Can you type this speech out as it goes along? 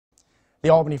The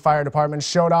Albany Fire Department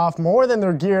showed off more than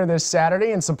their gear this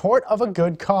Saturday in support of a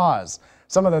good cause.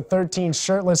 Some of the 13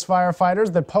 shirtless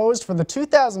firefighters that posed for the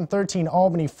 2013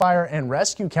 Albany Fire and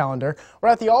Rescue Calendar were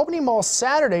at the Albany Mall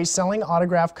Saturday selling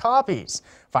autographed copies.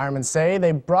 Firemen say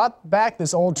they brought back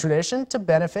this old tradition to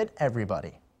benefit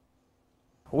everybody.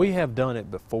 We have done it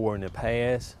before in the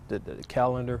past, the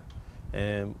calendar,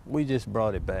 and we just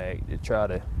brought it back to try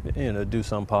to, do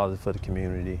something positive for the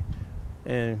community,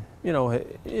 and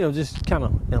just kind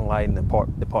of enlighten the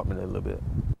department a little bit.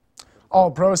 All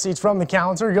proceeds from the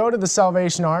calendar go to the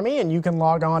Salvation Army, and you can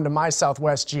log on to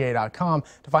mysouthwestga.com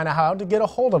to find out how to get a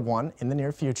hold of one in the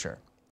near future.